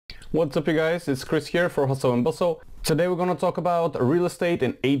What's up you guys, it's Chris here for Hustle and Bustle. Today we're going to talk about real estate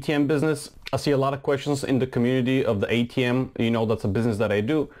and ATM business. I see a lot of questions in the community of the ATM, that's a business that I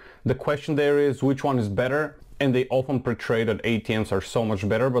do. The question there is which one is better, and they often portray that ATMs are so much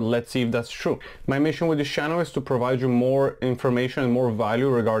better, but let's see if that's true. My mission with this channel is to provide you more information and more value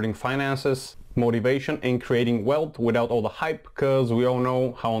regarding finances, motivation, and creating wealth without all the hype, because we all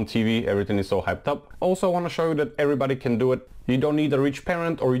know how on TV everything is so hyped up. Also, I want to show you that everybody can do it. You don't need a rich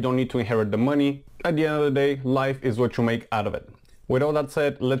parent or you don't need to inherit the money. At the end of the day, life is what you make out of it. With all that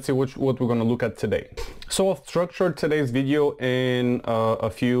said, let's see what we're going to look at today. So I've structured today's video in a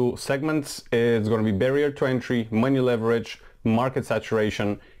few segments. It's going to be barrier to entry, money leverage, market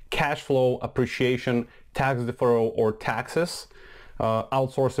saturation, cash flow, appreciation, tax deferral or taxes,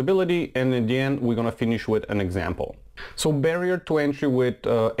 outsourceability, and in the end we're going to finish with an example. So barrier to entry with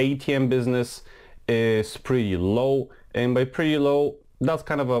ATM business is pretty low, and by pretty low, that's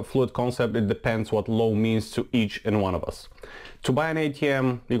kind of a fluid concept. It depends what low means to each and one of us. To buy an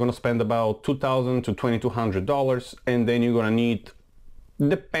ATM, you're going to spend about $2,000 to $2,200, and then you're going to need,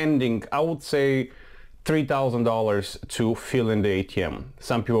 depending, I would say $3,000 to fill in the ATM.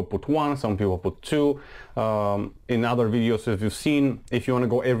 Some people put one, some people put two. In other videos, if you've seen, if you want to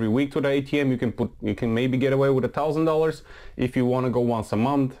go every week to the ATM, you can maybe get away with $1,000. If you want to go once a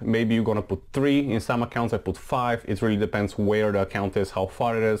month, maybe you're going to put three. In some accounts I put five. It really depends where the account is, how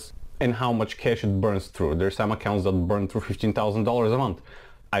far it is, and how much cash it burns through. There's some accounts that burn through $15,000 a month.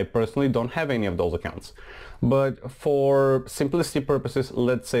 I personally don't have any of those accounts. But for simplicity purposes,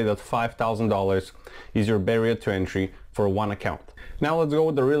 let's say that $5,000 is your barrier to entry for one account. Now let's go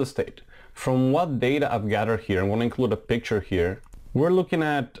with the real estate. From what data I've gathered here, I'm going to include a picture here. We're looking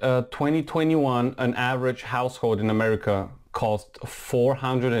at 2021, an average household in America cost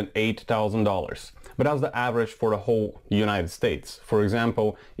 $408,000. But that's the average for the whole United States. For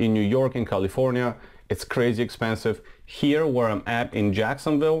example, in New York and California, it's crazy expensive. Here where I'm at in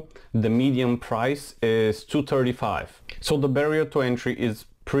Jacksonville, the median price is $235. So the barrier to entry is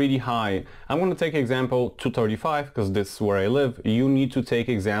pretty high. I'm going to take example $235 because this is where I live. You need to take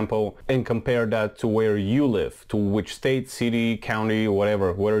example and compare that to where you live, to which state, city, county,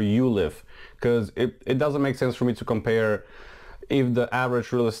 whatever, where you live. Because it doesn't make sense for me to compare if the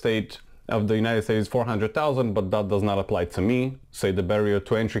average real estate of the United States is 400,000, but that does not apply to me. Say the barrier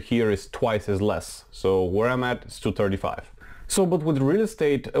to entry here is twice as less. So where I'm at is 235. So, but with real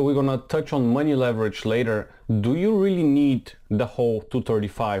estate, we're gonna touch on money leverage later. Do you really need the whole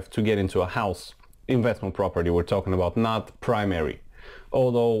 235 to get into a house? Investment property we're talking about, not primary.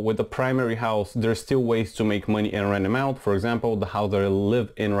 Although with the primary house, there's still ways to make money and rent them out. For example, the house that I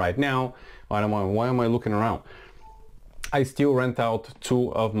live in right now, why am I looking around? I still rent out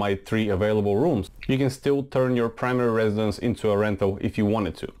 2 of my 3 available rooms. You can still turn your primary residence into a rental if you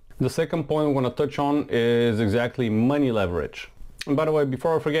wanted to. The second point we're going to touch on is exactly money leverage. And by the way,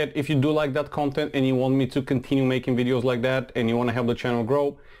 before I forget, if you do like that content and you want me to continue making videos like that and you want to help the channel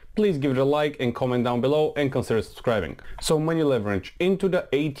grow, please give it a like and comment down below and consider subscribing. So money leverage. Into the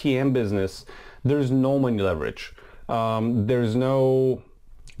ATM business, there's no money leverage. There's no,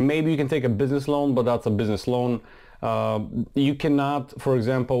 maybe you can take a business loan, but that's a business loan. You cannot, for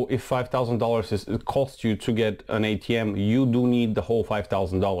example, if $5,000 it costs you to get an ATM, you do need the whole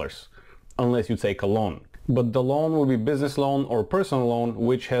 $5,000 unless you take a loan. But the loan will be business loan or personal loan,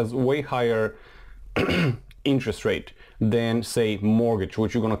 which has way higher interest rate than say mortgage,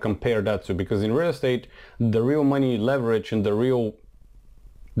 which you're going to compare that to, because in real estate, the real money leverage and the real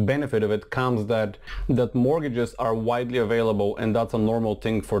benefit of it comes that mortgages are widely available, and that's a normal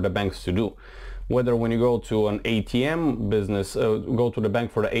thing for the banks to do. Whether when you go to an ATM business, go to the bank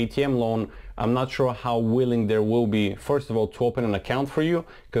for the ATM loan, I'm not sure how willing there will be, first of all, to open an account for you,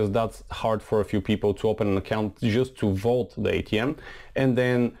 because that's hard for a few people to open an account just to vote the ATM. And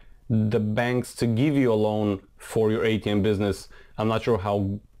then the banks to give you a loan for your ATM business, I'm not sure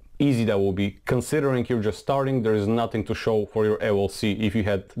how easy that will be. Considering you're just starting, there is nothing to show for your LLC if you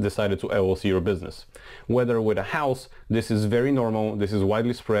had decided to LLC your business. Whether with a house, this is very normal, this is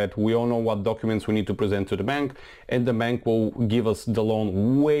widely spread. We all know what documents we need to present to the bank, and the bank will give us the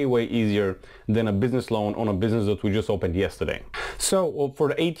loan way easier than a business loan on a business that we just opened yesterday. So for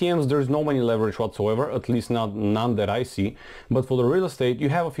the ATMs, there's no money leverage whatsoever, at least none that I see. But for the real estate, you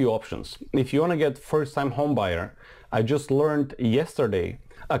have a few options. If you want to get first-time home buyer, I just learned yesterday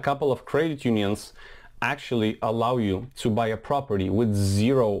a couple of credit unions actually allow you to buy a property with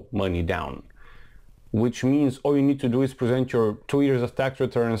 0 money down, which means all you need to do is present your 2 years of tax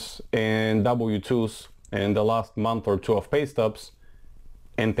returns and W-2s and the last month or 2 of pay stubs,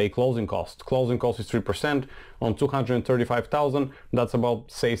 and pay closing costs. Closing cost is 3%. On 235,000, that's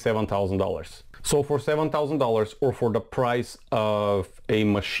about, say, $7,000. So for $7,000, or for the price of a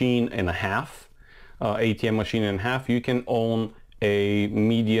machine and a half, ATM machine and a half, you can own a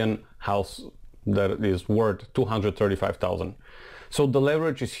median house that is worth 235,000. So the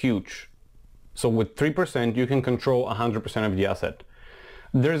leverage is huge. So with 3%, you can control 100% of the asset.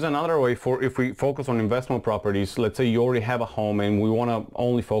 There's another way for, if we focus on investment properties, let's say you already have a home and we want to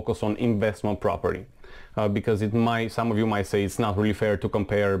only focus on investment property, because it might, some of you might say it's not really fair to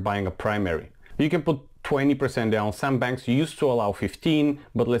compare buying a primary. You can put 20% down. Some banks used to allow 15,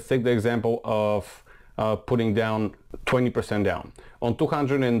 but let's take the example of putting down 20% down. On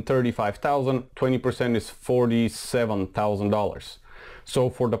 235,000, 20% is $47,000. So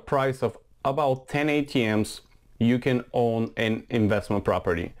for the price of about 10 ATMs, you can own an investment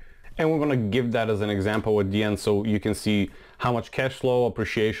property. And we're going to give that as an example at the end so you can see how much cash flow,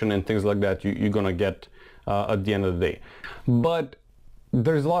 appreciation, and things like that you're going to get at the end of the day. But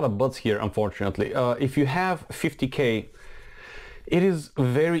there's a lot of buts here, unfortunately. If you have 50K, it is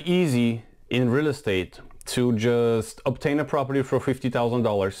very easy in real estate to just obtain a property for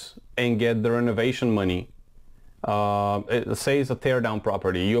 $50,000 and get the renovation money. Say it's a tear down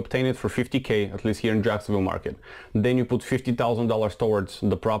property, you obtain it for 50K, at least here in Jacksonville market. Then you put $50,000 towards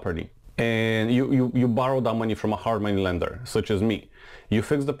the property, and you borrow that money from a hard money lender, such as me. You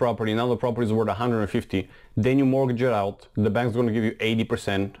fix the property, now the property is worth 150, then you mortgage it out. The bank's going to give you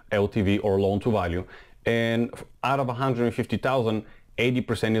 80% LTV or loan to value, and out of 150,000,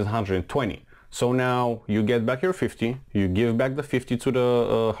 80% is 120. So now you get back your 50, you give back the 50 to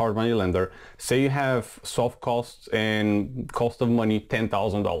the hard money lender. Say you have soft costs and cost of money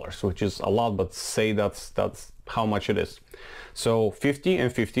 $10,000, which is a lot, but say that's how much it is. So 50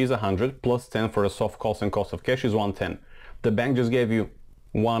 and 50 is 100, plus 10 for the soft cost and cost of cash is 110. The bank just gave you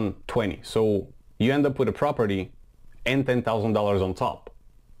 120. So you end up with a property and $10,000 on top.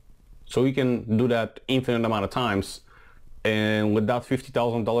 So you can do that infinite amount of times. And with that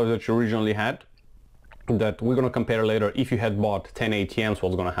 $50,000 that you originally had, that we're going to compare later, if you had bought 10 ATMs,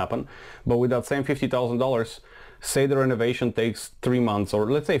 what's going to happen. But with that same $50,000, say the renovation takes 3 months,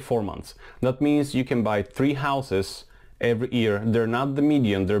 or let's say 4 months. That means you can buy 3 houses every year. They're not the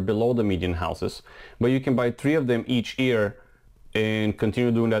median, they're below the median houses. But you can buy 3 of them each year and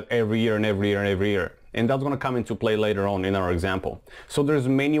continue doing that every year and every year and every year. And that's going to come into play later on in our example. So there's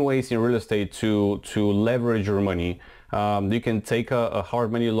many ways in real estate to leverage your money. You can take a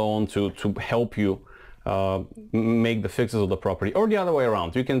hard money loan to help you make the fixes of the property, or the other way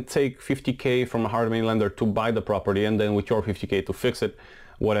around. You can take 50K from a hard money lender to buy the property, and then with your 50K to fix it,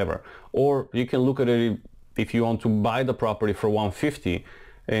 whatever. Or you can look at it if you want to buy the property for 150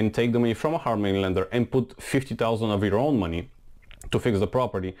 and take the money from a hard money lender and put 50,000 of your own money to fix the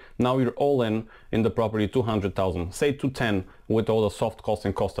property. Now you're all in the property 200,000, say 210 with all the soft costs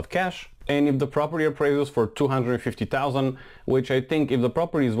and cost of cash. And if the property appraises for 250,000, which I think if the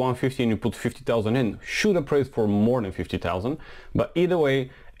property is 150 and you put 50,000 in, should appraise for more than 50,000. But either way,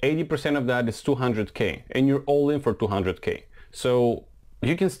 80% of that is 200K, and you're all in for 200K. So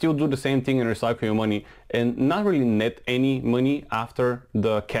you can still do the same thing and recycle your money and not really net any money after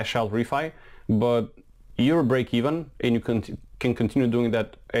the cash out refi, but you're break even and you can continue doing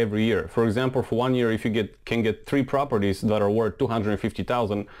that every year. For example, for 1 year, if you can get 3 properties that are worth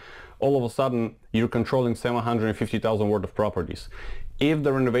 250,000, all of a sudden you're controlling 750,000 worth of properties. If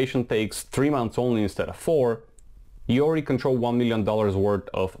the renovation takes 3 months only instead of 4, you already control $1 million worth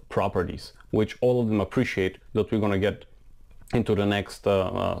of properties, which all of them appreciate, that we're going to get into the next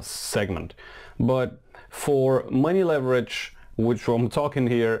segment. But for money leverage, which I'm talking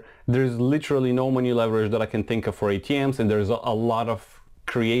here, there's literally no money leverage that I can think of for ATMs, and there's a lot of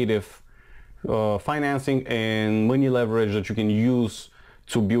creative financing and money leverage that you can use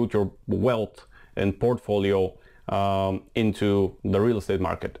to build your wealth and portfolio into the real estate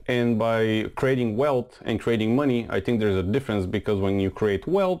market. And by creating wealth and creating money, I think there's a difference, because when you create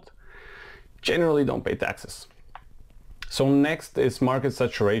wealth, generally don't pay taxes. So next is market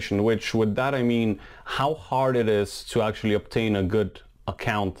saturation, which with that I mean how hard it is to actually obtain a good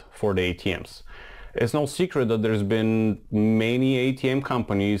account for the ATMs. It's no secret that there's been many ATM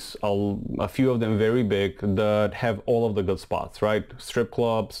companies, a few of them very big, that have all of the good spots, right? Strip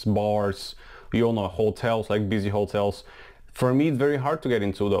clubs, bars, you all know hotels, like busy hotels. For me, it's very hard to get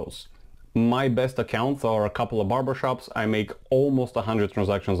into those. My best accounts are a couple of barbershops. I make almost 100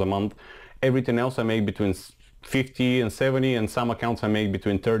 transactions a month. Everything else I make between 50 and 70, and some accounts I make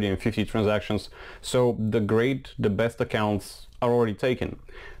between 30 and 50 transactions. So the best accounts are already taken.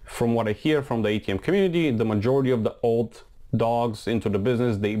 From what I hear from the ATM community, the majority of the old dogs into the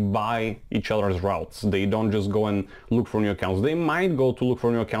business, they buy each other's routes. They don't just go and look for new accounts. They might go to look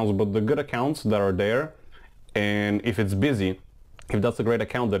for new accounts, but the good accounts that are there, and if it's busy, if that's a great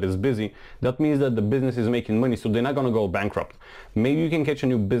account that is busy, that means that the business is making money, so they're not going to go bankrupt. Maybe you can catch a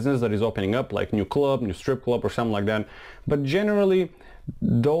new business that is opening up, like new club, new strip club or something like that. But generally,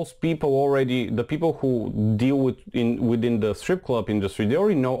 those people already, the people who deal within the strip club industry, they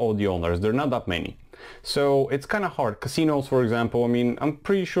already know all the owners. They're not that many. So it's kind of hard. Casinos, for example, I mean, I'm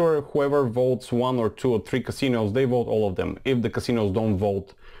pretty sure whoever votes 1 or 2 or 3 casinos, they vote all of them if the casinos don't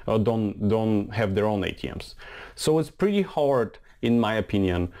vote, don't have their own ATMs. So it's pretty hard, in my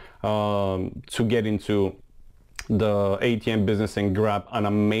opinion, to get into the ATM business and grab an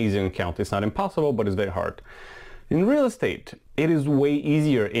amazing account. It's not impossible, but it's very hard. In real estate, it is way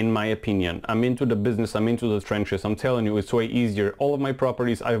easier, in my opinion. I'm into the business, I'm into the trenches. I'm telling you, it's way easier. All of my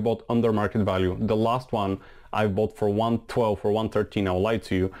properties I've bought under market value. The last one I bought for 112 or 113, I'll lie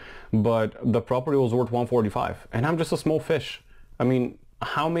to you, but the property was worth 145, and I'm just a small fish. I mean,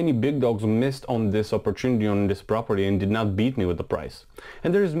 how many big dogs missed on this opportunity on this property and did not beat me with the price?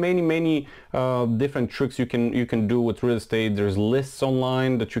 And there's many different tricks you can do with real estate. There's lists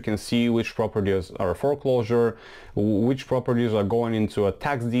online that you can see which properties are a foreclosure, which properties are going into a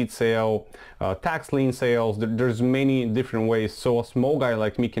tax deed sale, tax lien sales. There's many different ways, so a small guy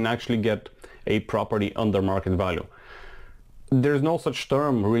like me can actually get a property under market value. There's no such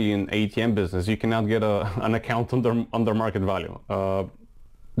term really in ATM business. You cannot get an account under market value.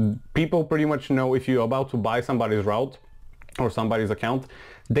 People pretty much know if you're about to buy somebody's route or somebody's account,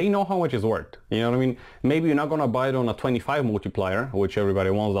 they know how much it's worth. You know what I mean? Maybe you're not going to buy it on a 25 multiplier, which everybody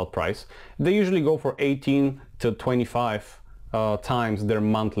wants that price. They usually go for 18 to 25 times their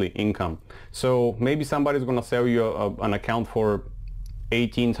monthly income. So maybe somebody's going to sell you an account for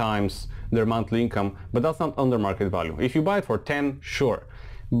 18 times their monthly income, but that's not under market value. If you buy it for 10, sure,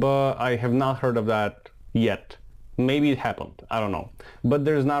 but I have not heard of that yet. Maybe it happened, I don't know, but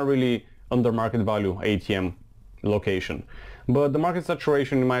there's not really under market value ATM location. But the market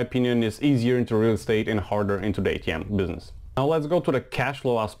saturation, in my opinion, is easier into real estate and harder into the ATM business. Now let's go to the cash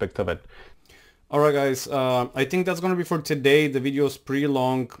flow aspect of it. Alright guys, I think that's going to be for today. The video is pretty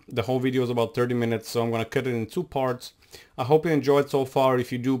long. The whole video is about 30 minutes, so I'm going to cut it in 2 parts. I hope you enjoyed so far.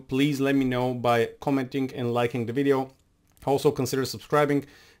 If you do, please let me know by commenting and liking the video. Also consider subscribing.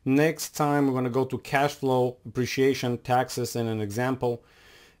 Next time we're going to go to cash flow, appreciation, taxes, and an example.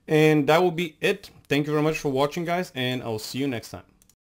 And that will be it. Thank you very much for watching, guys, and I'll see you next time.